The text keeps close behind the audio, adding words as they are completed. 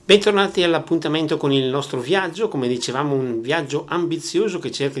Bentornati all'appuntamento con il nostro viaggio, come dicevamo un viaggio ambizioso che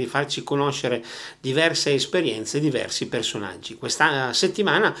cerca di farci conoscere diverse esperienze, diversi personaggi. Questa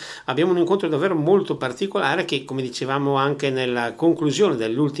settimana abbiamo un incontro davvero molto particolare che, come dicevamo anche nella conclusione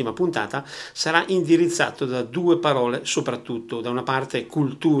dell'ultima puntata, sarà indirizzato da due parole soprattutto, da una parte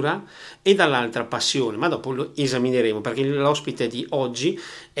cultura e dall'altra passione, ma dopo lo esamineremo perché l'ospite di oggi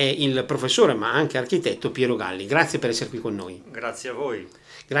è il professore ma anche architetto Piero Galli. Grazie per essere qui con noi. Grazie a voi.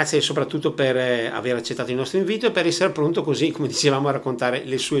 Grazie soprattutto per aver accettato il nostro invito e per essere pronto così, come dicevamo, a raccontare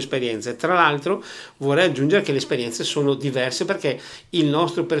le sue esperienze. Tra l'altro vorrei aggiungere che le esperienze sono diverse perché il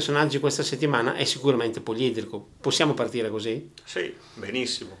nostro personaggio questa settimana è sicuramente poliedrico. Possiamo partire così? Sì,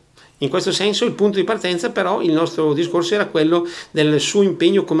 benissimo. In questo senso il punto di partenza però il nostro discorso era quello del suo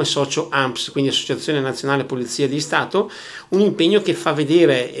impegno come socio ANPS, quindi Associazione Nazionale Polizia di Stato, un impegno che fa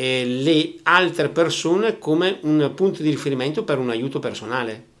vedere le altre persone come un punto di riferimento per un aiuto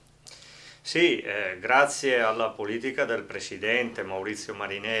personale. Sì, grazie alla politica del presidente Maurizio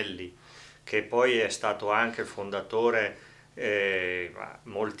Marinelli, che poi è stato anche il fondatore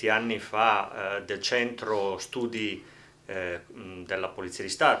molti anni fa del centro studi della Polizia di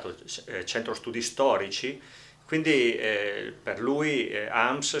Stato, centro studi storici, quindi per lui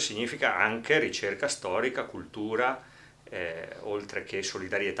AMS significa anche ricerca storica, cultura, oltre che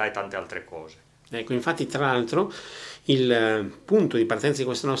solidarietà e tante altre cose. Ecco, infatti, tra l'altro, il punto di partenza di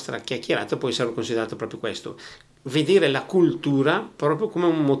questa nostra chiacchierata può essere considerato proprio questo: vedere la cultura proprio come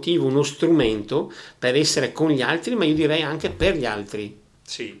un motivo, uno strumento per essere con gli altri, ma io direi anche per gli altri.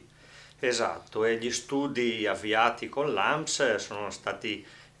 Sì, esatto, e gli studi avviati con l'AMS sono stati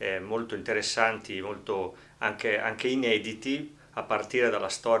molto interessanti, molto anche inediti, a partire dalla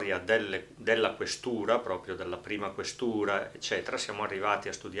storia della questura, proprio della prima questura, eccetera. Siamo arrivati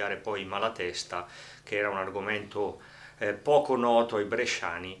a studiare poi Malatesta, che era un argomento poco noto ai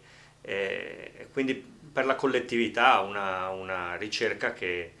bresciani, quindi per la collettività una ricerca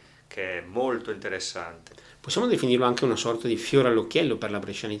che è molto interessante. Possiamo definirlo anche una sorta di fiore all'occhiello per la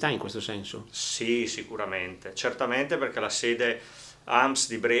brescianità in questo senso? Sì, sicuramente, certamente, perché la sede AMS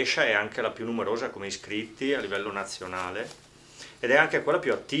di Brescia è anche la più numerosa come iscritti a livello nazionale ed è anche quella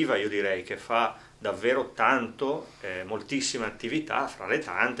più attiva, io direi, che fa davvero tanto, moltissime attività. Fra le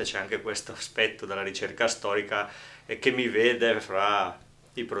tante c'è anche questo aspetto della ricerca storica che mi vede fra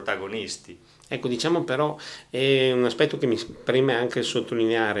i protagonisti. Ecco, diciamo però è un aspetto che mi preme anche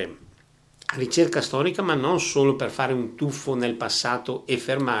sottolineare: ricerca storica, ma non solo per fare un tuffo nel passato e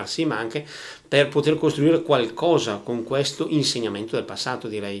fermarsi, ma anche per poter costruire qualcosa con questo insegnamento del passato,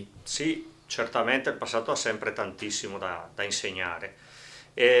 direi. Sì, certamente il passato ha sempre tantissimo da insegnare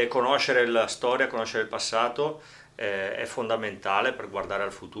e conoscere la storia, conoscere il passato è fondamentale per guardare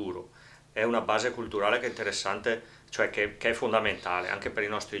al futuro. È una base culturale che è interessante, cioè che è fondamentale anche per i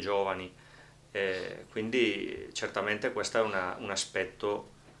nostri giovani. Quindi certamente questo è un aspetto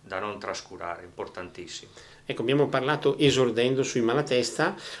da non trascurare, importantissimo. Ecco, abbiamo parlato esordendo sui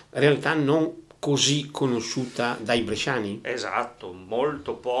Malatesta, realtà non così conosciuta dai bresciani. Esatto,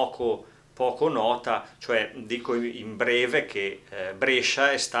 molto poco nota, cioè dico in breve che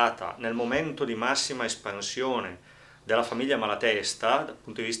Brescia è stata nel momento di massima espansione della famiglia Malatesta dal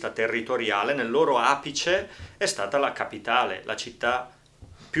punto di vista territoriale, nel loro apice è stata la capitale, la città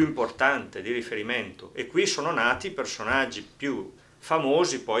più importante di riferimento, e qui sono nati i personaggi più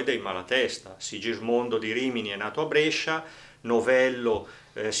famosi poi dei Malatesta. Sigismondo di Rimini è nato a Brescia, Novello,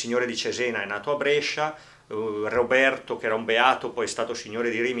 signore di Cesena, è nato a Brescia, Roberto, che era un beato, poi è stato signore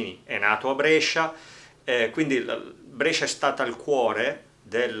di Rimini, è nato a Brescia, quindi Brescia è stata il cuore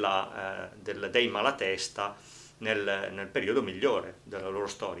dei Malatesta nel periodo migliore della loro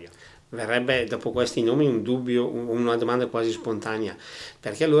storia. Verrebbe dopo questi nomi un dubbio, una domanda quasi spontanea: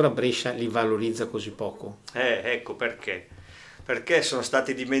 perché allora Brescia li valorizza così poco? Ecco perché. Perché sono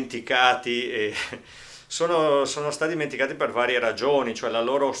stati dimenticati e sono stati dimenticati per varie ragioni, cioè la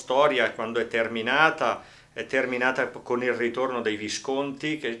loro storia quando è terminata con il ritorno dei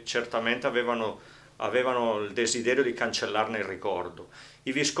Visconti, che certamente avevano il desiderio di cancellarne il ricordo.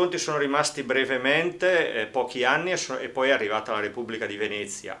 I Visconti sono rimasti brevemente, pochi anni, e poi è arrivata la Repubblica di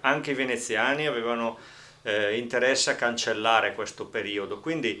Venezia. Anche i veneziani avevano interesse a cancellare questo periodo,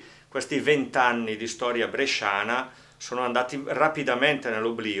 quindi questi 20 anni di storia bresciana sono andati rapidamente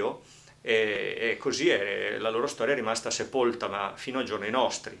nell'oblio e così la loro storia è rimasta sepolta, ma fino ai giorni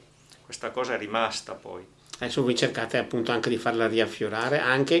nostri. Questa cosa è rimasta poi. Adesso voi cercate appunto anche di farla riaffiorare,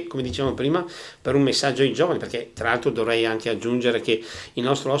 anche come dicevamo prima, per un messaggio ai giovani, perché tra l'altro dovrei anche aggiungere che il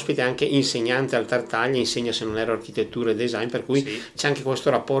nostro ospite è anche insegnante al Tartaglia, insegna se non erro architettura e design, per cui Sì, c'è anche questo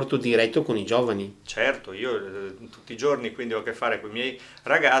rapporto diretto con i giovani. certo, io tutti i giorni quindi ho a che fare con i miei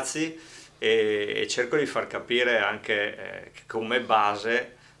ragazzi e cerco di far capire anche che come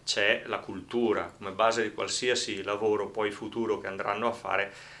base c'è la cultura, come base di qualsiasi lavoro poi futuro che andranno a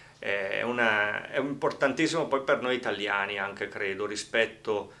fare. È importantissimo poi per noi italiani anche credo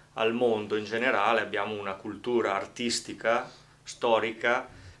rispetto al mondo in generale, abbiamo una cultura artistica, storica,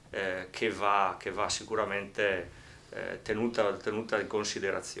 che va sicuramente tenuta in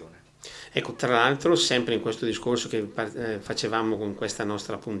considerazione. Ecco, tra l'altro, sempre in questo discorso che facevamo con questa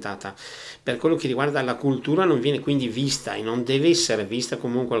nostra puntata, per quello che riguarda la cultura non viene quindi vista e non deve essere vista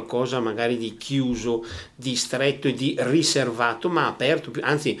come un qualcosa magari di chiuso, di stretto e di riservato, ma aperto,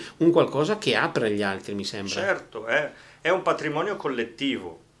 anzi un qualcosa che apre agli altri, mi sembra. Certo, è un patrimonio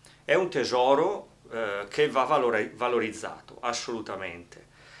collettivo, è un tesoro che va valorizzato, assolutamente.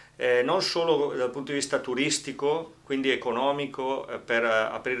 Non solo dal punto di vista turistico, quindi economico, per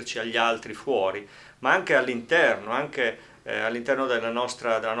aprirci agli altri fuori, ma anche all'interno della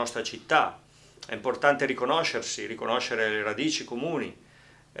nostra città. È importante riconoscere le radici comuni,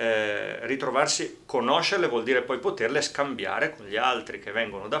 ritrovarsi, conoscerle vuol dire poi poterle scambiare con gli altri che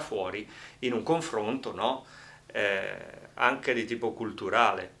vengono da fuori in un confronto, no? Anche di tipo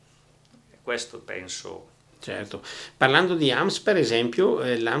culturale. Questo penso. Certo, parlando di AMS per esempio,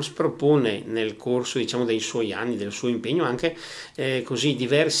 l'AMS propone nel corso diciamo dei suoi anni, del suo impegno anche così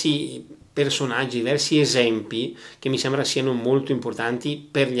diversi personaggi, diversi esempi che mi sembra siano molto importanti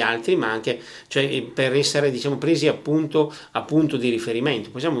per gli altri, ma anche cioè, per essere diciamo presi a punto di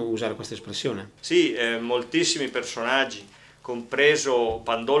riferimento. Possiamo usare questa espressione? Sì, moltissimi personaggi, compreso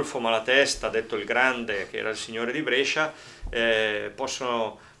Pandolfo Malatesta, detto il Grande, che era il signore di Brescia,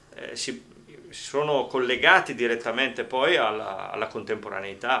 si sono collegati direttamente poi alla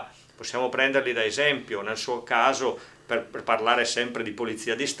contemporaneità. Possiamo prenderli da esempio, nel suo caso, per parlare sempre di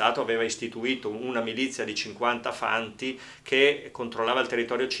polizia di Stato, aveva istituito una milizia di 50 fanti che controllava il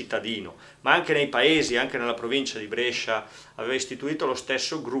territorio cittadino, ma anche nei paesi, anche nella provincia di Brescia, aveva istituito lo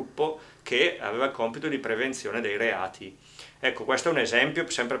stesso gruppo che aveva il compito di prevenzione dei reati. Ecco, questo è un esempio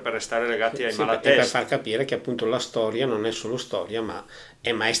sempre per restare legati ai Sì, e per Malatesta. far capire che appunto la storia non è solo storia, ma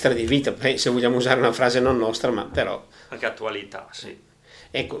è maestra di vita, se vogliamo usare una frase non nostra, ma però. Anche attualità, sì.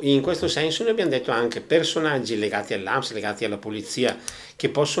 Ecco, in questo senso noi abbiamo detto anche personaggi legati all'AMS, legati alla polizia, che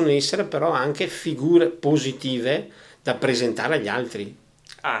possono essere però anche figure positive da presentare agli altri.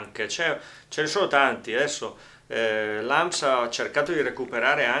 Anche, ce ne sono tanti. Adesso l'AMS ha cercato di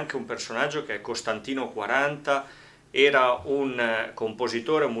recuperare anche un personaggio che è Costantino 40, era un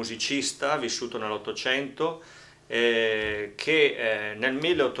compositore, un musicista vissuto nell'Ottocento, che nel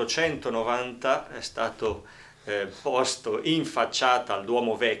 1890 è stato posto in facciata al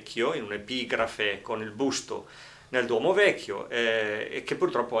Duomo Vecchio, in un'epigrafe con il busto nel Duomo Vecchio, e che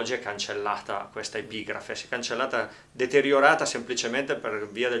purtroppo oggi è cancellata questa epigrafe, si è cancellata, deteriorata semplicemente per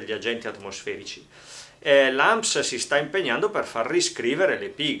via degli agenti atmosferici. L'AMS si sta impegnando per far riscrivere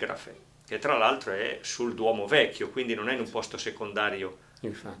l'epigrafe, che tra l'altro è sul Duomo Vecchio, quindi non è in un posto secondario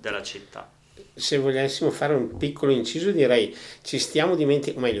Infatti, della città. se volessimo fare un piccolo inciso direi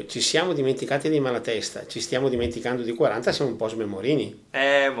o meglio, ci siamo dimenticati di Malatesta, ci stiamo dimenticando di 40, siamo un po' smemorini.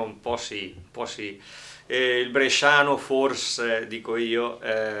 Ma un po' sì, un po' sì. Il bresciano forse, dico io,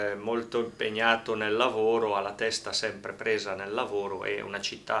 molto impegnato nel lavoro, ha la testa sempre presa nel lavoro, è una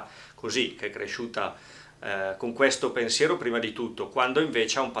città così che è cresciuta con questo pensiero prima di tutto, quando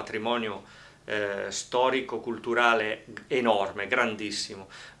invece ha un patrimonio storico-culturale enorme, grandissimo.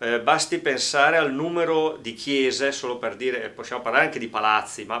 Basti pensare al numero di chiese, solo per dire, possiamo parlare anche di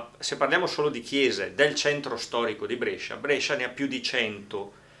palazzi, ma se parliamo solo di chiese del centro storico di Brescia, Brescia ne ha più di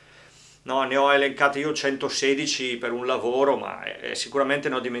 100. No, ne ho elencate io 116 per un lavoro, ma sicuramente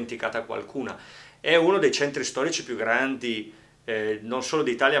ne ho dimenticata qualcuna. È uno dei centri storici più grandi, non solo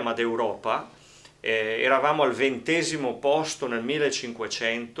d'Italia ma d'Europa. Eravamo al 20° posto nel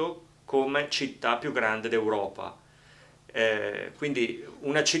 1500 come città più grande d'Europa. Quindi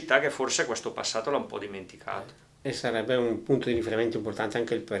una città che forse questo passato l'ha un po' dimenticato. E sarebbe un punto di riferimento importante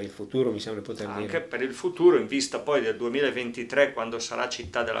anche per il futuro, mi sembra poter Anche dire. per il futuro, in vista poi del 2023, quando sarà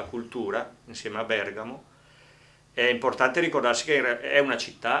città della cultura, insieme a Bergamo, è importante ricordarsi che è una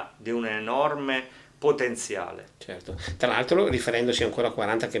città di un enorme potenziale. Certo, tra l'altro riferendosi ancora a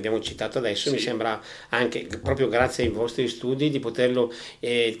 40 che abbiamo citato adesso, Sì. mi sembra anche proprio grazie ai vostri studi di poterlo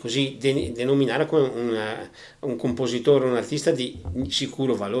così denominare come un compositore, un artista di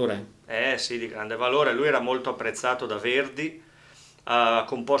sicuro valore. Sì, di grande valore. Lui era molto apprezzato da Verdi, ha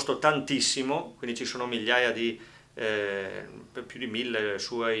composto tantissimo, quindi ci sono migliaia più di 1000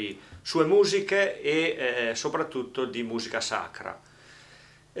 sue musiche e soprattutto di musica sacra.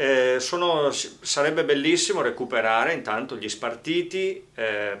 Sarebbe bellissimo recuperare intanto gli spartiti,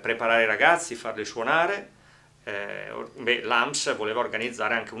 preparare i ragazzi, farli suonare. L'AMS voleva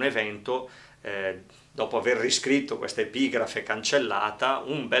organizzare anche un evento, dopo aver riscritto questa epigrafe cancellata,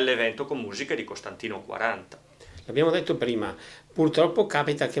 un bel evento con musiche di Costantino 40. L'abbiamo detto prima, purtroppo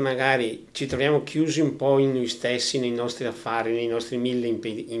capita che magari ci troviamo chiusi un po' in noi stessi, nei nostri affari, nei nostri mille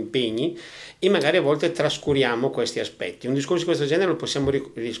impegni e magari a volte trascuriamo questi aspetti. Un discorso di questo genere lo possiamo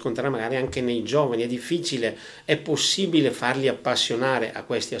riscontrare magari anche nei giovani, è difficile, è possibile farli appassionare a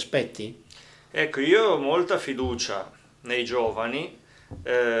questi aspetti? Ecco, io ho molta fiducia nei giovani.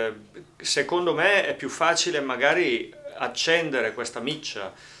 Secondo me è più facile magari accendere questa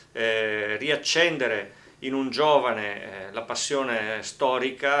miccia, riaccendere in un giovane la passione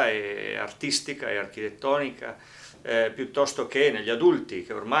storica e artistica e architettonica, piuttosto che negli adulti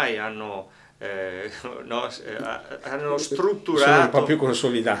che ormai hanno, no, hanno Sono un po' più strutturato,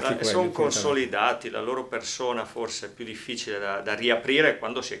 consolidati sono quelli. consolidati, la loro persona forse è più difficile da riaprire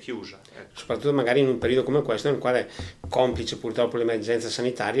quando si è chiusa. Ecco. Soprattutto magari in un periodo come questo nel quale, complice purtroppo l'emergenza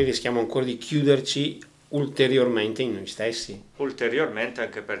sanitaria, rischiamo ancora di chiuderci ulteriormente in noi stessi. Ulteriormente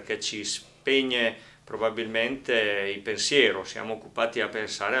anche perché ci spegne probabilmente il pensiero, siamo occupati a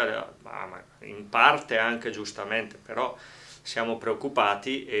pensare, in parte anche giustamente, però siamo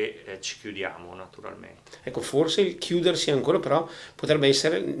preoccupati e ci chiudiamo naturalmente. Ecco, forse il chiudersi ancora però potrebbe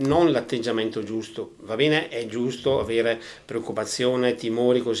essere non l'atteggiamento giusto. Va bene, è giusto avere preoccupazione,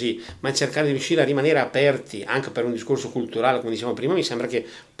 timori così, ma cercare di riuscire a rimanere aperti anche per un discorso culturale, come dicevamo prima, mi sembra che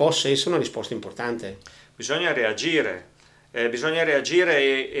possa essere una risposta importante. Bisogna reagire. Bisogna reagire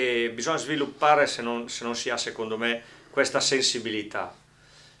e bisogna sviluppare, se non si ha, secondo me, questa sensibilità.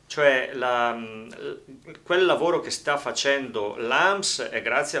 Cioè quel lavoro che sta facendo l'AMS è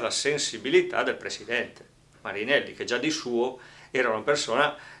grazie alla sensibilità del presidente Marinelli, che già di suo era una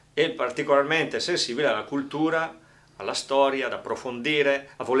persona particolarmente sensibile alla cultura, alla storia, ad approfondire,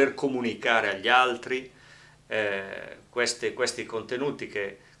 a voler comunicare agli altri questi contenuti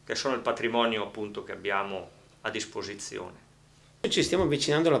che sono il patrimonio appunto che abbiamo a disposizione. Ci stiamo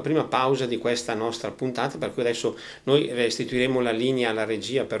avvicinando alla prima pausa di questa nostra puntata, per cui adesso noi restituiremo la linea alla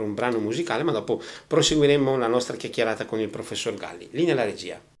regia per un brano musicale, ma dopo proseguiremo la nostra chiacchierata con il professor Galli. Linea alla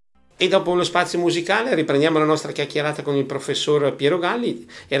regia. E dopo lo spazio musicale riprendiamo la nostra chiacchierata con il professor Piero Galli.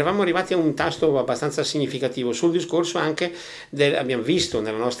 Eravamo arrivati a un tasto abbastanza significativo sul discorso anche abbiamo visto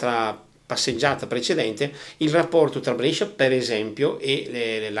nella nostra passeggiata precedente il rapporto tra Brescia per esempio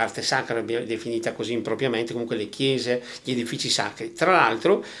e l'arte sacra, definita così impropriamente, comunque le chiese, gli edifici sacri. Tra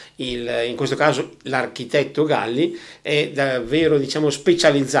l'altro in questo caso l'architetto Galli è davvero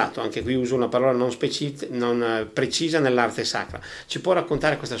specializzato, anche qui uso una parola non precisa, nell'arte sacra. Ci può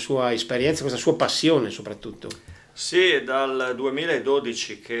raccontare questa sua esperienza, questa sua passione soprattutto? Sì, è dal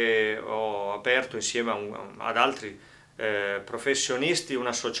 2012 che ho aperto insieme ad altri professionisti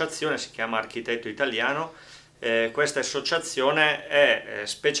un'associazione, si chiama Architetto Italiano. Questa associazione è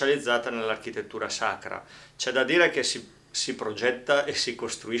specializzata nell'architettura sacra. C'è da dire che si progetta e si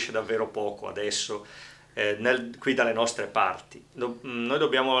costruisce davvero poco adesso qui dalle nostre parti. Noi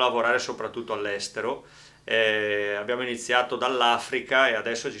dobbiamo lavorare soprattutto all'estero. Abbiamo iniziato dall'Africa e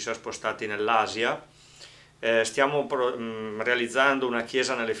adesso ci siamo spostati nell'Asia. Stiamo realizzando una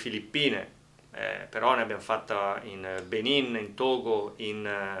chiesa nelle Filippine. Però ne abbiamo fatta in Benin, in Togo, in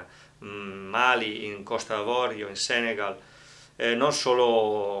Mali, in Costa d'Avorio, in Senegal, non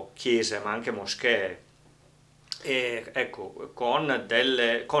solo chiese ma anche moschee, e ecco, con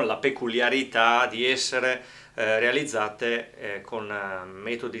la peculiarità di essere realizzate con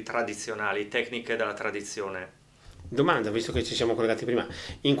metodi tradizionali, tecniche della tradizione. Domanda, visto che ci siamo collegati prima,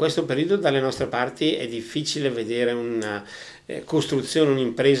 in questo periodo dalle nostre parti è difficile vedere una costruzione,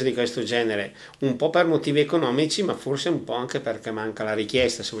 un'impresa di questo genere, un po' per motivi economici, ma forse un po' anche perché manca la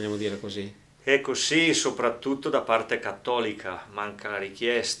richiesta, se vogliamo dire così. E così, soprattutto da parte cattolica, manca la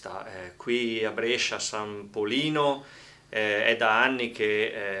richiesta. Qui a Brescia, a San Polino, è da anni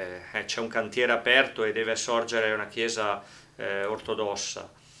che c'è un cantiere aperto e deve sorgere una chiesa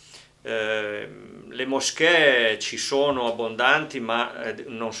ortodossa. Le moschee ci sono abbondanti, ma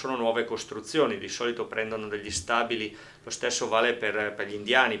non sono nuove costruzioni, di solito prendono degli stabili, lo stesso vale per gli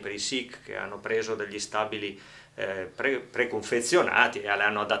indiani, per i Sikh, che hanno preso degli stabili preconfezionati e li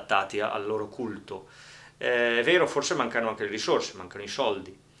hanno adattati al loro culto. È vero, forse mancano anche le risorse, mancano i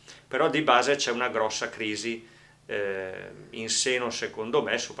soldi, però di base c'è una grossa crisi in seno, secondo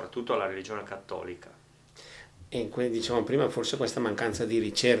me, soprattutto alla religione cattolica. E dicevamo prima, forse questa mancanza di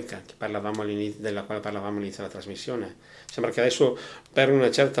ricerca della quale parlavamo all'inizio della trasmissione. Sembra che adesso per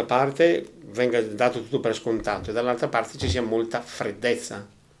una certa parte venga dato tutto per scontato e dall'altra parte ci sia molta freddezza.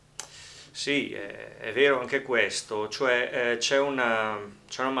 Sì, è vero anche questo, cioè c'è una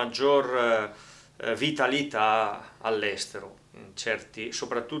maggior vitalità all'estero,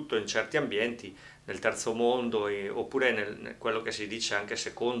 soprattutto in certi ambienti, nel terzo mondo oppure nel quello che si dice anche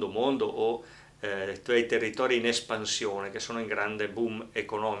secondo mondo o dei territori in espansione che sono in grande boom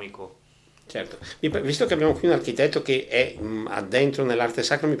economico. Certo, visto che abbiamo qui un architetto che è addentro nell'arte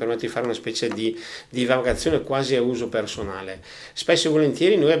sacra, mi permette di fare una specie di divagazione quasi a uso personale. Spesso e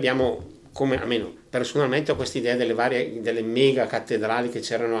volentieri noi abbiamo, come almeno personalmente ho questa idea delle mega cattedrali che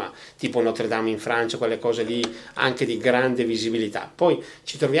c'erano tipo Notre Dame in Francia, quelle cose lì anche di grande visibilità. Poi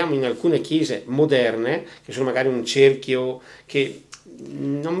ci troviamo in alcune chiese moderne che sono magari un cerchio che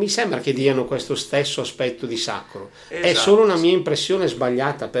non mi sembra che diano questo stesso aspetto di sacro. Esatto. È solo una mia impressione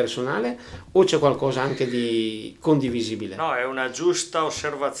sbagliata personale o c'è qualcosa anche di condivisibile? No, è una giusta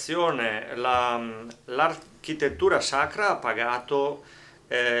osservazione. L'architettura sacra ha pagato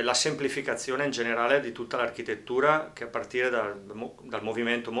la semplificazione in generale di tutta l'architettura che a partire dal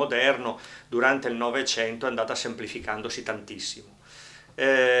movimento moderno durante il Novecento è andata semplificandosi tantissimo.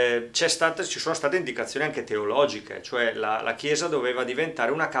 Ci sono state indicazioni anche teologiche, cioè la Chiesa doveva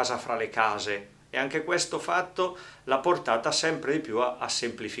diventare una casa fra le case e anche questo fatto l'ha portata sempre di più a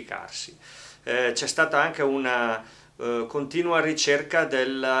semplificarsi. C'è stata anche una continua ricerca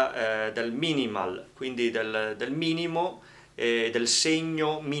del minimal, quindi del minimo, del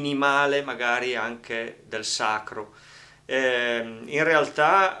segno minimale magari anche del sacro. In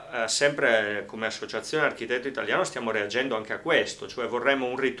realtà, sempre come Associazione Architetto Italiano stiamo reagendo anche a questo, cioè vorremmo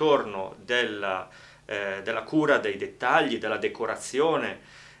un ritorno della cura dei dettagli, della decorazione,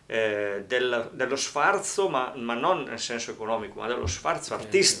 dello sfarzo, ma non nel senso economico, ma dello sfarzo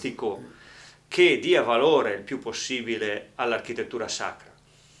artistico che dia valore il più possibile all'architettura sacra.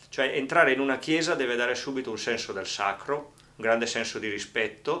 Cioè entrare in una chiesa deve dare subito un senso del sacro, un grande senso di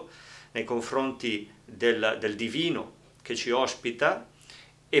rispetto nei confronti del divino che ci ospita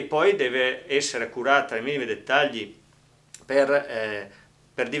e poi deve essere curata ai minimi dettagli per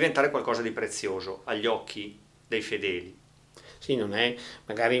diventare qualcosa di prezioso agli occhi dei fedeli. Sì, non è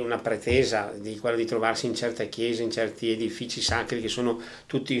magari una pretesa di quella di trovarsi in certe chiese, in certi edifici sacri che sono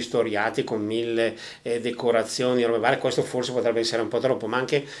tutti storiati con mille decorazioni, robe varie. Questo forse potrebbe essere un po' troppo, ma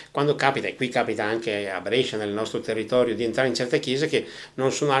anche quando capita, e qui capita anche a Brescia, nel nostro territorio, di entrare in certe chiese che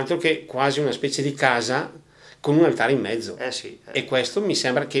non sono altro che quasi una specie di casa con un altare in mezzo. Sì. E questo mi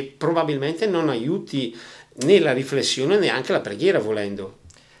sembra che probabilmente non aiuti né la riflessione neanche la preghiera, volendo.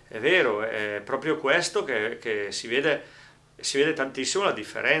 È vero, è proprio questo che si vede tantissimo la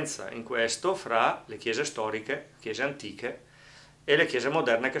differenza in questo fra le chiese storiche, chiese antiche e le chiese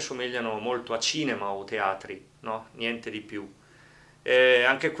moderne che somigliano molto a cinema o teatri, no? Niente di più.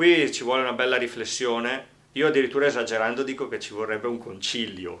 Anche qui ci vuole una bella riflessione. Io addirittura esagerando dico che ci vorrebbe un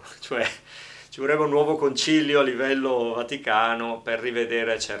concilio, cioè ci vorrebbe un nuovo concilio a livello vaticano per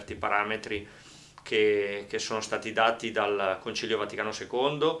rivedere certi parametri che sono stati dati dal Concilio Vaticano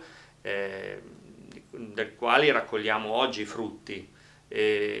II, del quali raccogliamo oggi i frutti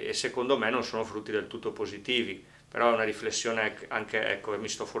e secondo me non sono frutti del tutto positivi. Però è una riflessione anche, ecco, mi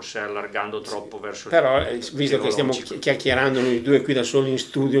sto forse allargando troppo verso però visto che stiamo chiacchierando noi due qui da soli in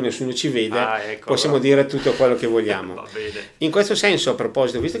studio, nessuno ci vede, ecco, possiamo dire tutto quello che vogliamo. Va bene. In questo senso, a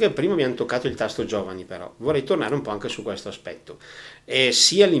proposito, visto che prima abbiamo toccato il tasto giovani, però vorrei tornare un po' anche su questo aspetto,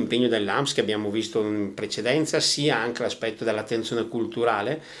 sia l'impegno dell'AMS che abbiamo visto in precedenza, sia anche l'aspetto dell'attenzione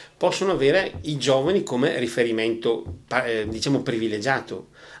culturale possono avere i giovani come riferimento diciamo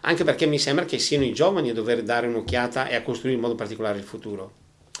privilegiato, anche perché mi sembra che siano i giovani a dover dare un'occhiata e a costruire in modo particolare il futuro.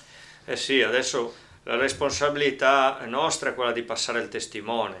 Sì, adesso la responsabilità nostra è quella di passare il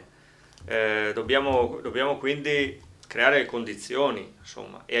testimone. Dobbiamo quindi creare le condizioni,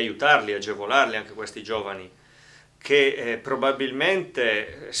 insomma, e aiutarli, agevolarli anche questi giovani che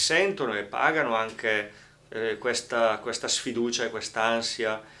probabilmente sentono e pagano anche questa sfiducia e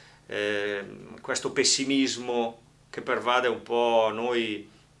quest'ansia, questo pessimismo che pervade un po' noi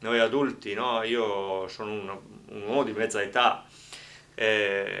adulti, no? Io sono un uomo di mezza età,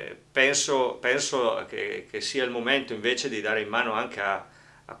 Penso che sia il momento invece di dare in mano anche a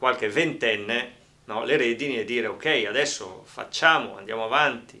qualche ventenne, no, le redini e dire ok, adesso facciamo, andiamo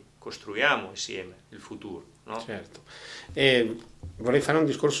avanti, costruiamo insieme il futuro. No? Certo. E vorrei fare un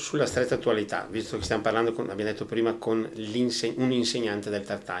discorso sulla stretta attualità, visto che stiamo parlando, abbiamo detto prima, con un insegnante del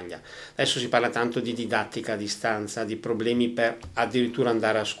Tartaglia. Adesso si parla tanto di didattica a distanza, di problemi per addirittura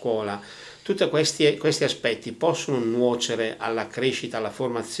andare a scuola. Tutti questi aspetti possono nuocere alla crescita, alla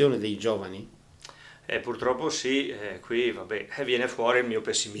formazione dei giovani? Purtroppo sì, qui vabbè, viene fuori il mio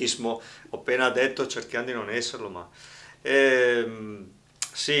pessimismo, ho appena detto cercando di non esserlo, ma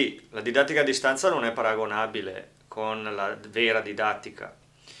sì, la didattica a distanza non è paragonabile con la vera didattica,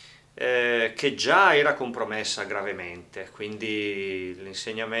 che già era compromessa gravemente, quindi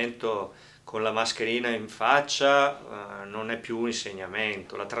l'insegnamento con la mascherina in faccia non è più un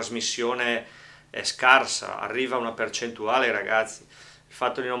insegnamento, la trasmissione è scarsa, arriva una percentuale ai ragazzi. Il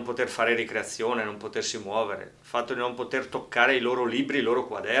fatto di non poter fare ricreazione, non potersi muovere, il fatto di non poter toccare i loro libri, i loro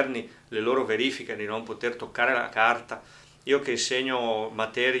quaderni, le loro verifiche, di non poter toccare la carta. Io che insegno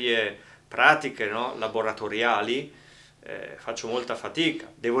materie pratiche, no? Laboratoriali, faccio molta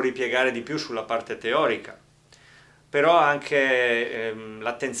fatica, devo ripiegare di più sulla parte teorica, però anche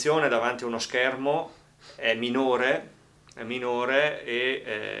l'attenzione davanti a uno schermo è minore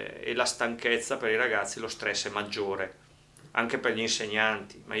e la stanchezza per i ragazzi, lo stress è maggiore, anche per gli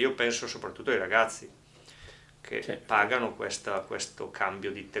insegnanti, ma io penso soprattutto ai ragazzi che Certo. pagano questo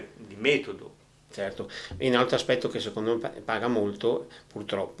cambio di metodo. Certo, e un altro aspetto che secondo me paga molto,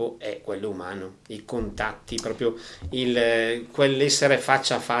 purtroppo, è quello umano, i contatti, proprio quell'essere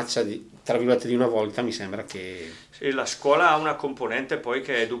faccia a faccia, tra virgolette, di una volta, mi sembra che... Sì, la scuola ha una componente poi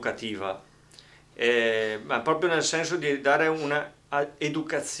che è educativa, ma proprio nel senso di dare una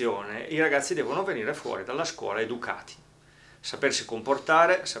educazione. I ragazzi devono venire fuori dalla scuola educati, sapersi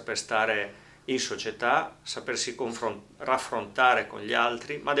comportare, saper stare in società, sapersi raffrontare con gli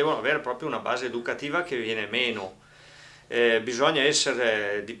altri, ma devono avere proprio una base educativa che viene meno. Bisogna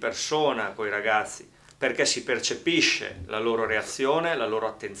essere di persona con i ragazzi perché si percepisce la loro reazione, la loro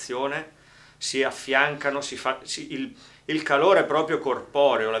attenzione, si affiancano, il calore proprio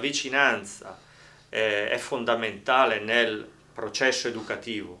corporeo, la vicinanza è fondamentale nel processo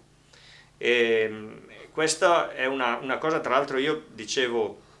educativo. Questa è una cosa, tra l'altro io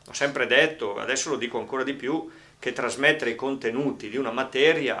dicevo, ho sempre detto, adesso lo dico ancora di più, che trasmettere i contenuti di una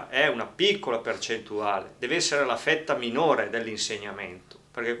materia è una piccola percentuale, deve essere la fetta minore dell'insegnamento,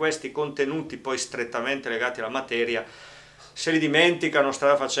 perché questi contenuti poi strettamente legati alla materia se li dimenticano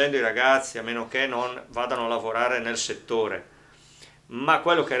strada facendo i ragazzi, a meno che non vadano a lavorare nel settore, ma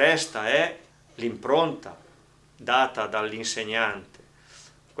quello che resta è l'impronta data dall'insegnante,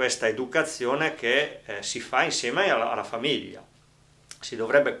 questa educazione che si fa insieme alla famiglia. Si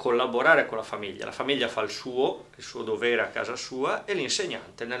dovrebbe collaborare con la famiglia fa il suo dovere a casa sua e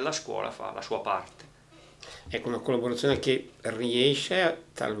l'insegnante nella scuola fa la sua parte. Ecco, una collaborazione che riesce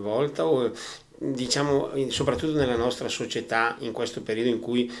talvolta, o diciamo soprattutto nella nostra società, in questo periodo in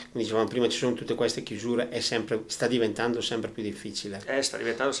cui, come dicevamo prima, ci sono tutte queste chiusure, sta diventando sempre più difficile. Sta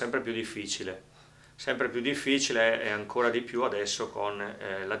diventando sempre più difficile e ancora di più adesso con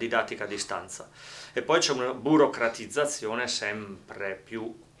la didattica a distanza. E poi c'è una burocratizzazione sempre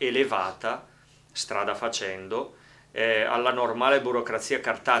più elevata, strada facendo, alla normale burocrazia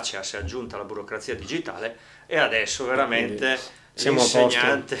cartacea si è aggiunta la burocrazia digitale e adesso veramente Siamo a posto.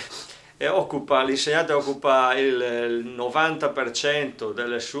 l'insegnante occupa il 90%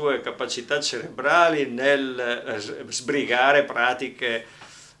 delle sue capacità cerebrali nel sbrigare pratiche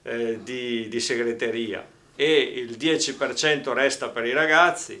di segreteria e il 10% resta per i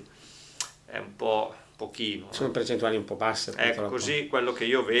ragazzi, è un po' pochino. Sono percentuali un po' basse, Ecco, purtroppo. così quello che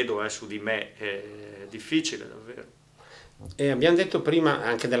io vedo su di me è difficile davvero. E abbiamo detto prima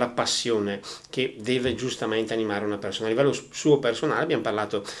anche della passione che deve giustamente animare una persona. A livello suo personale abbiamo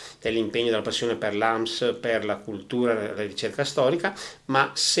parlato dell'impegno, della passione per l'AMS, per la cultura, la ricerca storica, ma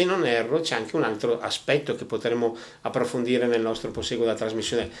se non erro c'è anche un altro aspetto che potremo approfondire nel nostro proseguo della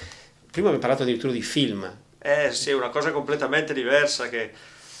trasmissione. Prima abbiamo parlato addirittura di film. Sì, è una cosa completamente diversa che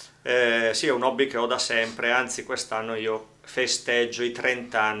sì, è un hobby che ho da sempre, anzi quest'anno io festeggio i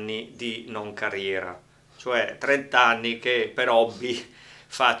 30 anni di non carriera, cioè 30 anni che per hobby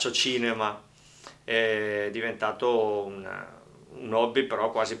faccio cinema, è diventato un hobby però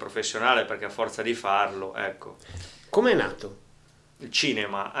quasi professionale perché a forza di farlo, ecco. Come è nato? Il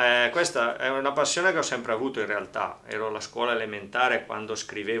cinema, questa è una passione che ho sempre avuto in realtà, ero alla scuola elementare quando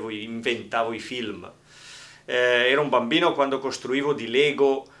inventavo i film, ero un bambino quando costruivo di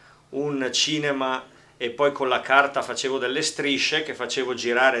Lego un cinema e poi con la carta facevo delle strisce che facevo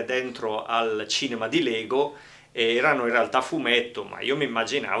girare dentro al cinema di Lego, e erano in realtà fumetto, ma io mi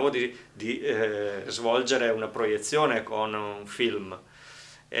immaginavo di svolgere una proiezione con un film.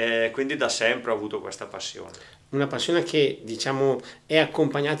 Quindi da sempre ho avuto questa passione. Una passione che diciamo è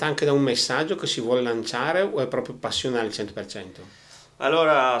accompagnata anche da un messaggio che si vuole lanciare o è proprio passione al 100%?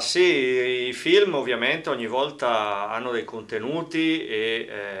 Allora, sì, i film ovviamente ogni volta hanno dei contenuti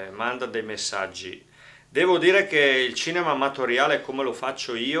e mandano dei messaggi. Devo dire che il cinema amatoriale, come lo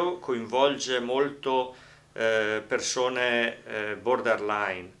faccio io, coinvolge molto persone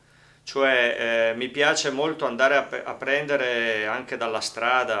borderline, cioè mi piace molto andare a prendere anche dalla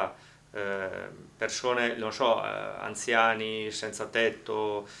strada persone, non so, anziani, senza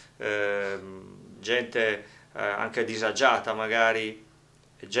tetto, gente anche disagiata magari,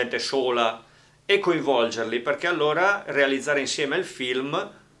 gente sola, e coinvolgerli, perché allora realizzare insieme il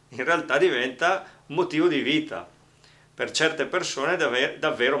film in realtà diventa un motivo di vita. Per certe persone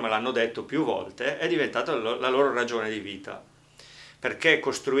davvero, me l'hanno detto più volte, è diventata la loro ragione di vita. Perché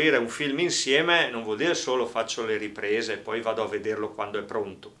costruire un film insieme non vuol dire solo faccio le riprese e poi vado a vederlo quando è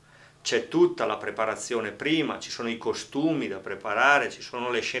pronto. C'è tutta la preparazione prima, ci sono i costumi da preparare, ci sono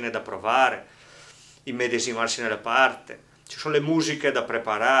le scene da provare, immedesimarsi nella parte, ci sono le musiche da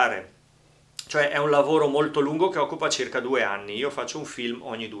preparare. Cioè è un lavoro molto lungo che occupa circa 2 anni. Io faccio un film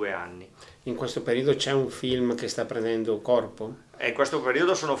ogni 2 anni. In questo periodo c'è un film che sta prendendo corpo? E in questo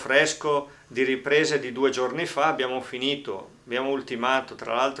periodo sono fresco di riprese di 2 giorni fa, abbiamo finito, abbiamo ultimato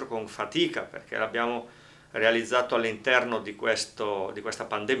tra l'altro con fatica perché l'abbiamo realizzato all'interno di questa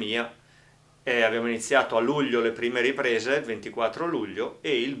pandemia, e abbiamo iniziato a luglio le prime riprese, il 24 luglio,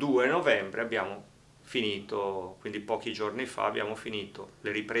 e il 2 novembre abbiamo finito, quindi pochi giorni fa abbiamo finito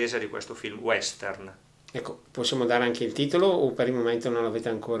le riprese di questo film western. Ecco, possiamo dare anche il titolo o per il momento non l'avete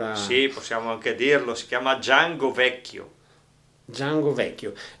ancora? Sì, possiamo anche dirlo, si chiama Django Vecchio. Django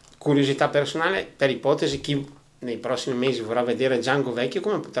Vecchio. Curiosità personale, per ipotesi, chi nei prossimi mesi vorrà vedere Django Vecchio,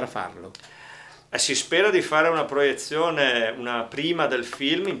 come potrà farlo? Si spera di fare una proiezione, una prima del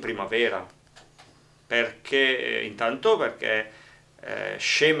film in primavera, perché intanto perché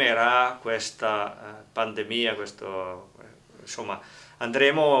scemerà questa pandemia, insomma,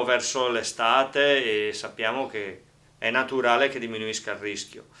 andremo verso l'estate e sappiamo che è naturale che diminuisca il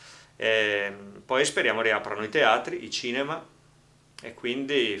rischio. Poi speriamo riaprano i teatri, i cinema, e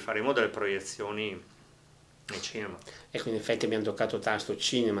quindi faremo delle proiezioni nei cinema. Ecco, in effetti abbiamo toccato tasto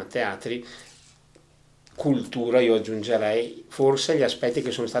cinema, teatri, cultura, io aggiungerei forse gli aspetti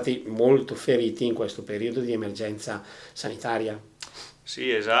che sono stati molto feriti in questo periodo di emergenza sanitaria. Sì,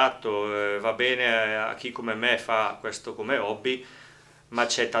 esatto, va bene a chi come me fa questo come hobby, ma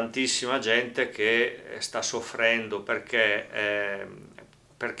c'è tantissima gente che sta soffrendo perché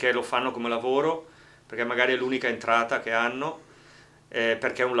lo fanno come lavoro, perché magari è l'unica entrata che hanno,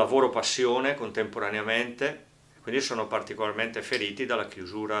 perché è un lavoro passione contemporaneamente, quindi sono particolarmente feriti dalla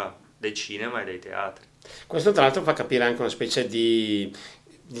chiusura dei cinema e dei teatri. Questo tra l'altro fa capire anche una specie di,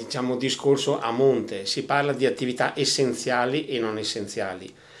 diciamo, discorso a monte, si parla di attività essenziali e non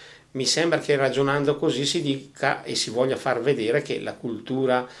essenziali. Mi sembra che ragionando così si dica e si voglia far vedere che la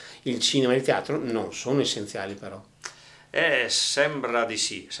cultura, il cinema e il teatro non sono essenziali però. Sembra di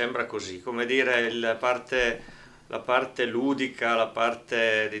sì, sembra così, come dire, la parte ludica, la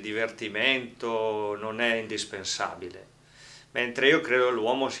parte di divertimento non è indispensabile, mentre io credo che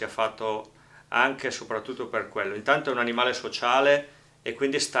l'uomo sia fatto anche e soprattutto per quello. Intanto è un animale sociale e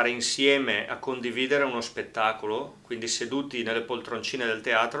quindi stare insieme a condividere uno spettacolo, quindi seduti nelle poltroncine del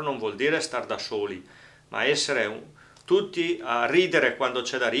teatro, non vuol dire star da soli, ma essere tutti a ridere quando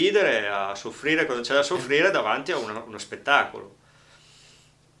c'è da ridere, a soffrire quando c'è da soffrire davanti a uno spettacolo.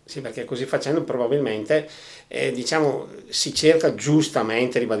 Sì, perché così facendo probabilmente diciamo, si cerca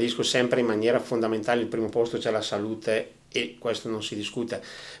giustamente, ribadisco sempre in maniera fondamentale, il primo posto c'è la salute e questo non si discute,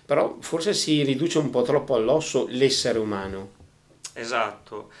 però forse si riduce un po' troppo all'osso l'essere umano.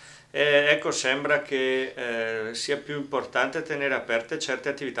 Esatto, ecco, sembra che sia più importante tenere aperte certe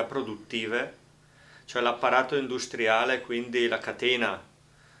attività produttive, cioè l'apparato industriale, quindi la catena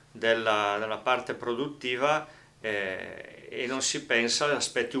della parte produttiva, e non si pensa agli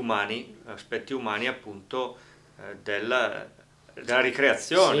aspetti umani appunto della Sì,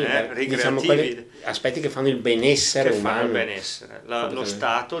 ricreazione, diciamo ricreativi, quelli aspetti che fanno il benessere che fanno il umano. benessere, lo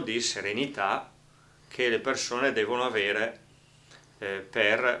stato di serenità che le persone devono avere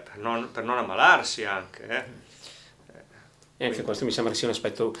per non ammalarsi anche. E anche questo mi sembra sia un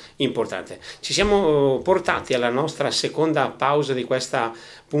aspetto importante. Ci siamo portati alla nostra seconda pausa di questa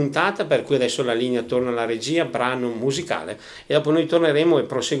puntata, per cui adesso la linea torna alla regia, brano musicale, e dopo noi torneremo e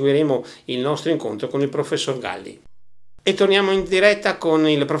proseguiremo il nostro incontro con il professor Galli. E torniamo in diretta con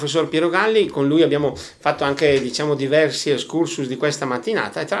il professor Piero Galli. Con lui abbiamo fatto anche, diciamo, diversi excursus di questa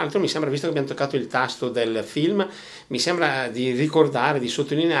mattinata, e tra l'altro mi sembra, visto che abbiamo toccato il tasto del film, mi sembra di ricordare, di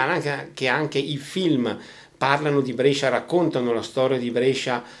sottolineare che anche i film parlano di Brescia, raccontano la storia di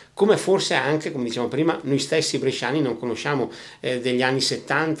Brescia, come forse anche, come diciamo prima, noi stessi bresciani non conosciamo degli anni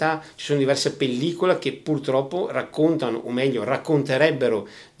 70. Ci sono diverse pellicole che purtroppo raccontano, o meglio racconterebbero,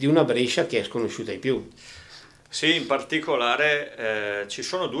 di una Brescia che è sconosciuta ai più. Sì, in particolare ci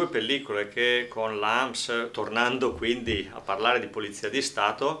sono due pellicole che con l'AMS, tornando quindi a parlare di Polizia di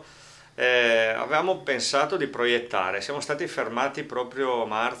Stato, avevamo pensato di proiettare. Siamo stati fermati proprio a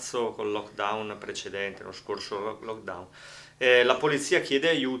marzo col lockdown precedente, lo scorso lockdown. La polizia chiede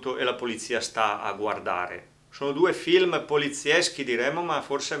aiuto e la polizia sta a guardare. Sono due film polizieschi, diremmo, ma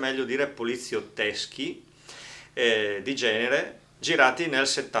forse è meglio dire poliziotteschi, di genere, girati nel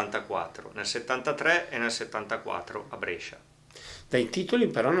 74, nel 73 e nel 74 a Brescia. Dai titoli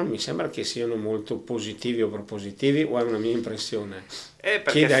però non mi sembra che siano molto positivi o propositivi, o è una mia impressione.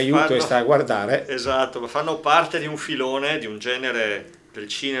 Chiede aiuto e sta a guardare. Esatto, ma fanno parte di un filone, di un genere del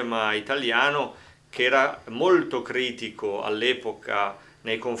cinema italiano che era molto critico all'epoca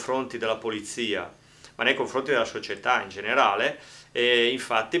nei confronti della polizia, ma nei confronti della società in generale, e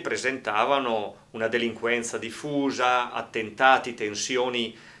infatti presentavano una delinquenza diffusa, attentati,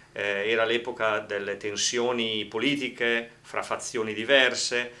 tensioni, era l'epoca delle tensioni politiche fra fazioni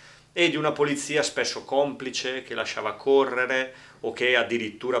diverse, e di una polizia spesso complice che lasciava correre o che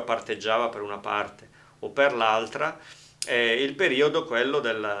addirittura parteggiava per una parte o per l'altra. Il periodo, quello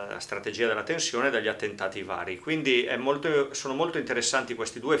della strategia della tensione e degli attentati vari. Quindi sono molto interessanti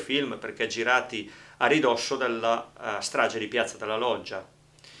questi due film, perché girati a ridosso della strage di Piazza della Loggia.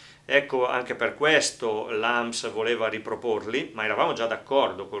 Ecco, anche per questo l'AMS voleva riproporli, ma eravamo già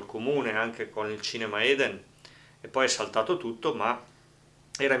d'accordo col comune, anche con il Cinema Eden, e poi è saltato tutto, ma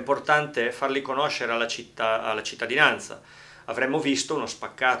era importante farli conoscere alla cittadinanza. Avremmo visto uno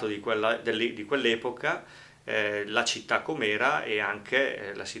spaccato di quell'epoca, la città com'era, e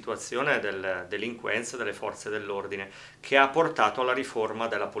anche la situazione della delinquenza delle forze dell'ordine, che ha portato alla riforma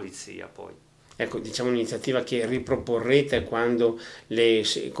della polizia poi. Ecco, diciamo un'iniziativa che riproporrete quando le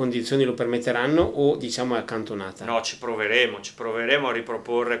condizioni lo permetteranno, o diciamo è accantonata? No, ci proveremo a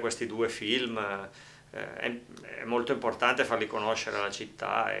riproporre questi due film. È molto importante farli conoscere alla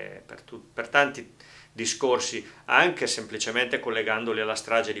città, e per tanti discorsi, anche semplicemente collegandoli alla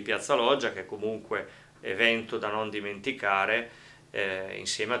strage di Piazza Loggia, che comunque evento da non dimenticare,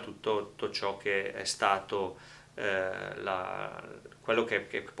 insieme a tutto ciò che è stato quello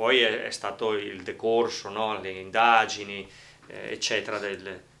che poi è stato il decorso, no? Le indagini, eccetera,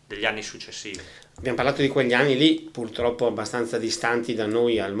 degli anni successivi. Abbiamo parlato di quegli anni lì, purtroppo abbastanza distanti da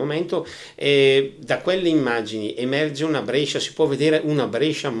noi al momento, e da quelle immagini emerge una Brescia, si può vedere una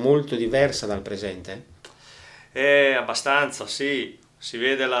Brescia molto diversa dal presente? Abbastanza, sì. Si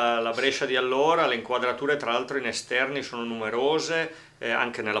vede la Brescia di allora, le inquadrature tra l'altro in esterni sono numerose,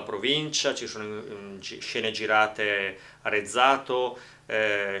 anche nella provincia ci sono scene girate a Rezzato,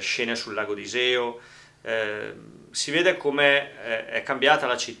 scene sul lago d'Iseo. Si vede come è cambiata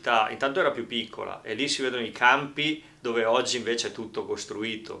la città. Intanto era più piccola, e lì si vedono i campi dove oggi invece è tutto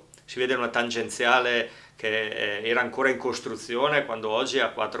costruito. Si vede una tangenziale che era ancora in costruzione quando oggi ha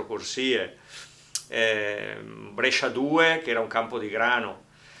 4 corsie. Brescia 2 che era un campo di grano.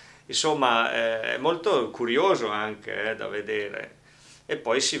 Insomma, è molto curioso anche da vedere. E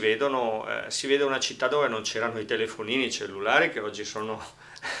poi si vede una città dove non c'erano i telefonini, i cellulari, che oggi sono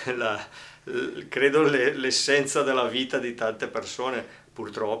credo l'essenza della vita di tante persone,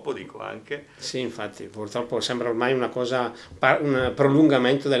 purtroppo, dico anche. Sì, infatti, purtroppo sembra ormai una cosa, un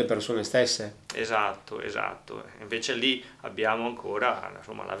prolungamento delle persone stesse. Esatto. Invece lì abbiamo ancora,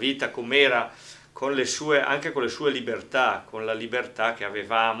 insomma, la vita com'era, anche con le sue libertà, con la libertà che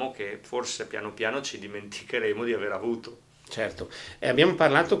avevamo, che forse piano piano ci dimenticheremo di aver avuto. Certo, e abbiamo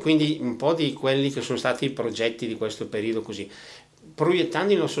parlato quindi un po' di quelli che sono stati i progetti di questo periodo così.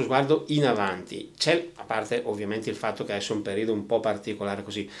 Proiettando il nostro sguardo in avanti, a parte ovviamente il fatto che adesso è un periodo un po' particolare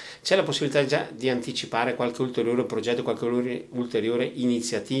così, c'è la possibilità già di anticipare qualche ulteriore progetto, qualche ulteriore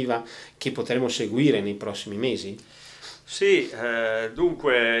iniziativa che potremo seguire nei prossimi mesi? Sì,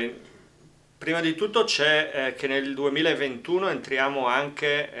 dunque Prima di tutto c'è che nel 2021 entriamo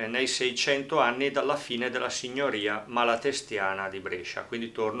anche nei 600 anni dalla fine della signoria malatestiana di Brescia,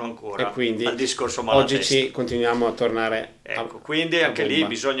 quindi torno E ancora al quindi discorso oggi Malatesta. ci continuiamo a tornare Ecco, quindi a anche lì bomba.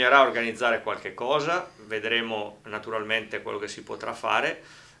 bisognerà organizzare qualche cosa, vedremo naturalmente quello che si potrà fare,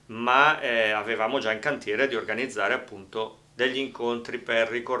 ma avevamo già in cantiere di organizzare appunto degli incontri per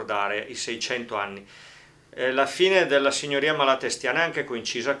ricordare i 600 anni. La fine della signoria malatestiana è anche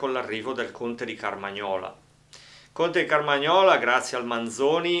coincisa con l'arrivo del conte di Carmagnola. Conte di Carmagnola, grazie al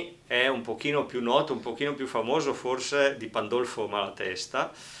Manzoni, è un pochino più noto, un pochino più famoso forse di Pandolfo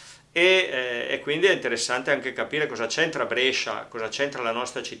Malatesta e quindi è interessante anche capire cosa c'entra Brescia, cosa c'entra la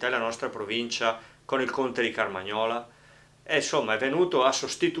nostra città e la nostra provincia con il conte di Carmagnola. E insomma è venuto a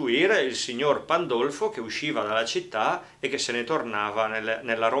sostituire il signor Pandolfo che usciva dalla città e che se ne tornava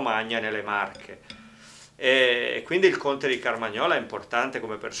nella Romagna e nelle Marche. E quindi il conte di Carmagnola è importante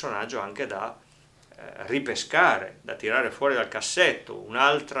come personaggio anche da ripescare, da tirare fuori dal cassetto,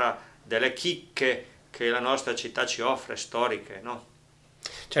 un'altra delle chicche che la nostra città ci offre, storiche, no?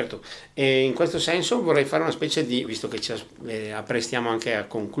 Certo, e in questo senso vorrei fare una specie di, visto che ci apprestiamo anche a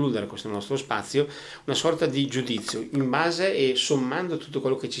concludere questo nostro spazio, una sorta di giudizio in base e sommando tutto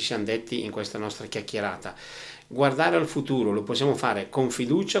quello che ci siamo detti in questa nostra chiacchierata. Guardare al futuro lo possiamo fare con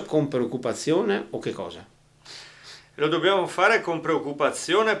fiducia, con preoccupazione o che cosa? Lo dobbiamo fare con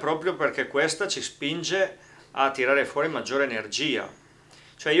preoccupazione proprio perché questa ci spinge a tirare fuori maggiore energia.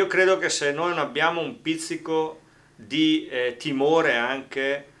 Cioè io credo che se noi non abbiamo un pizzico di timore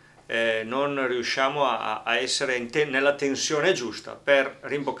anche, non riusciamo a essere nella tensione giusta per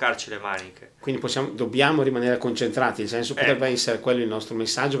rimboccarci le maniche. Quindi dobbiamo rimanere concentrati, nel senso potrebbe essere quello il nostro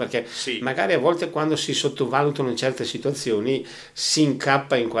messaggio, perché Sì. magari a volte quando si sottovalutano certe situazioni si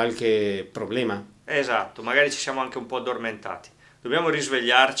incappa in qualche problema. Esatto, magari ci siamo anche un po' addormentati. Dobbiamo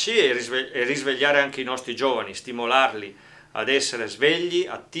risvegliarci e risvegliare anche i nostri giovani, stimolarli ad essere svegli,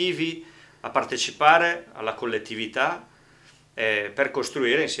 attivi, a partecipare alla collettività per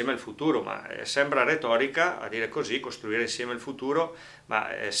costruire insieme il futuro. Ma sembra retorica a dire così, costruire insieme il futuro, ma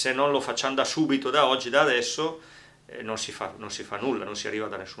se non lo facciamo da subito, da oggi, da adesso, non si fa nulla, non si arriva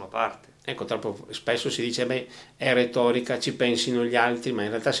da nessuna parte. Ecco, troppo spesso si dice, beh, è retorica, ci pensino gli altri, ma in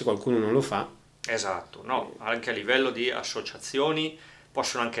realtà se qualcuno non lo fa... Esatto, no, anche a livello di associazioni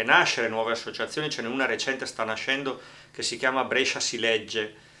possono anche nascere nuove associazioni, ce n'è una recente sta nascendo che si chiama Brescia si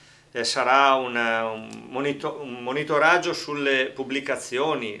legge, sarà un monitoraggio sulle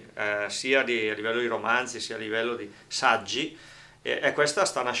pubblicazioni sia a livello di romanzi sia a livello di saggi e questa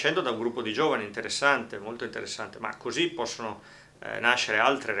sta nascendo da un gruppo di giovani interessante, molto interessante, ma così possono nascere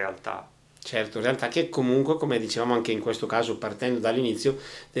altre realtà. Certo, in realtà che comunque, come dicevamo anche in questo caso partendo dall'inizio,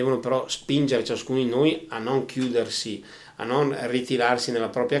 devono però spingere ciascuno di noi a non chiudersi, a non ritirarsi nella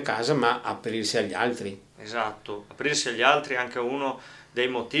propria casa, ma aprirsi agli altri. Esatto, aprirsi agli altri è anche uno dei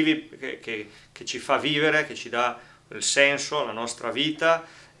motivi che ci fa vivere, che ci dà il senso alla nostra vita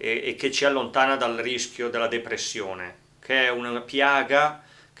e che ci allontana dal rischio della depressione, che è una piaga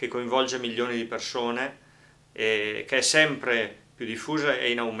che coinvolge milioni di persone e che è sempre più diffusa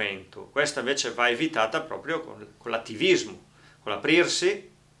e in aumento. Questa invece va evitata proprio con l'attivismo, con l'aprirsi,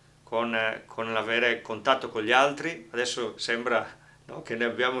 con l'avere contatto con gli altri. Adesso sembra, no, che ne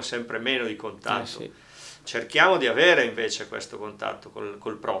abbiamo sempre meno di contatto. Sì. Cerchiamo di avere invece questo contatto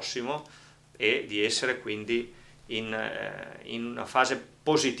col prossimo e di essere quindi in una fase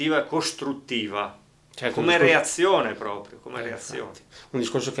positiva e costruttiva. Certo, come reazione proprio, come reazione. Infatti. Un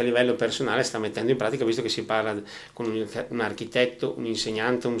discorso che a livello personale sta mettendo in pratica, visto che si parla con un architetto, un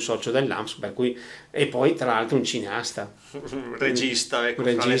insegnante, un socio dell'AMS, per cui, e poi tra l'altro un cineasta. Un regista, ecco, un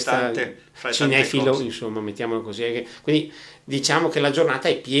regista fra cinefilo, insomma, mettiamolo così. Quindi diciamo che la giornata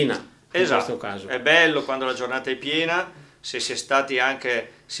è piena in questo caso. È bello quando la giornata è piena, se si è stati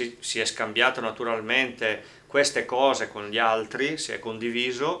anche, si è scambiato naturalmente queste cose con gli altri, si è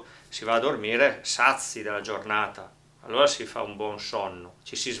condiviso, si va a dormire sazi della giornata, allora si fa un buon sonno,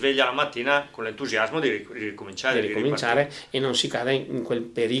 ci si sveglia la mattina con l'entusiasmo di ricominciare e non si cade in quel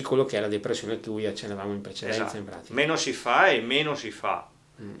pericolo che è la depressione a cui accennavamo in precedenza. Esatto. In pratica. Meno si fa e meno si fa,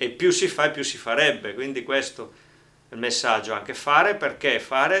 e più si fa e più si farebbe, quindi questo è il messaggio, anche fare, perché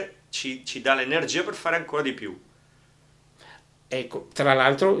fare ci dà l'energia per fare ancora di più. Ecco, tra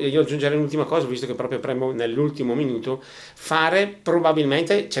l'altro io aggiungerei un'ultima cosa, visto che proprio premo nell'ultimo minuto, fare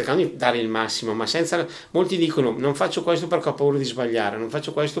probabilmente cercando di dare il massimo, ma senza, molti dicono non faccio questo perché ho paura di sbagliare, non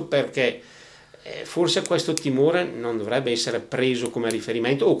faccio questo perché forse questo timore non dovrebbe essere preso come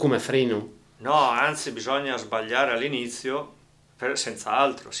riferimento o come freno. No, anzi bisogna sbagliare all'inizio,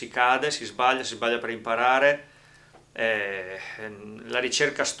 senz'altro, si cade, si sbaglia per imparare, La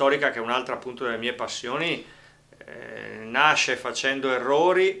ricerca storica, che è un'altra appunto delle mie passioni, nasce facendo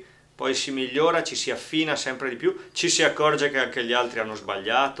errori, poi si migliora, ci si affina sempre di più, ci si accorge che anche gli altri hanno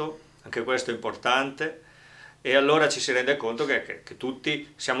sbagliato, anche questo è importante, e allora ci si rende conto che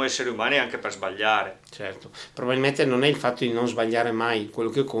tutti siamo esseri umani anche per sbagliare. Certo, probabilmente non è il fatto di non sbagliare mai quello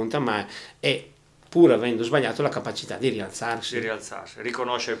che conta, ma è, pur avendo sbagliato, la capacità di rialzarsi. Di rialzarsi,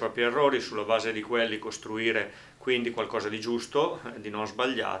 riconoscere i propri errori, sulla base di quelli costruire quindi qualcosa di giusto, di non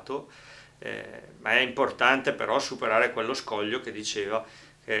sbagliato, ma è importante però superare quello scoglio che diceva,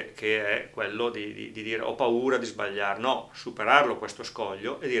 che è quello di dire ho paura di sbagliare. No, superarlo questo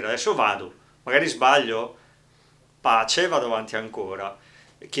scoglio e dire adesso vado, magari sbaglio, pace, vado avanti ancora,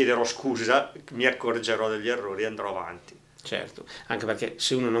 chiederò scusa, mi accorgerò degli errori e andrò avanti. Certo, anche perché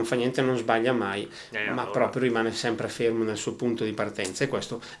se uno non fa niente non sbaglia mai, ma Allora, proprio rimane sempre fermo nel suo punto di partenza, e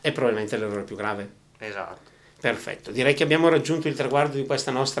questo è probabilmente l'errore più grave. esatto. Perfetto, direi che abbiamo raggiunto il traguardo di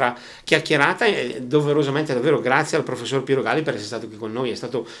questa nostra chiacchierata e doverosamente davvero grazie al professor Piero Galli per essere stato qui con noi, è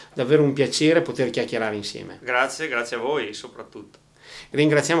stato davvero un piacere poter chiacchierare insieme. Grazie a voi soprattutto.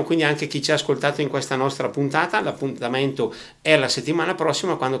 Ringraziamo quindi anche chi ci ha ascoltato in questa nostra puntata. L'appuntamento è la settimana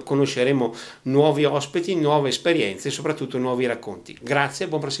prossima, quando conosceremo nuovi ospiti, nuove esperienze e soprattutto nuovi racconti. Grazie e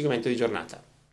buon proseguimento di giornata.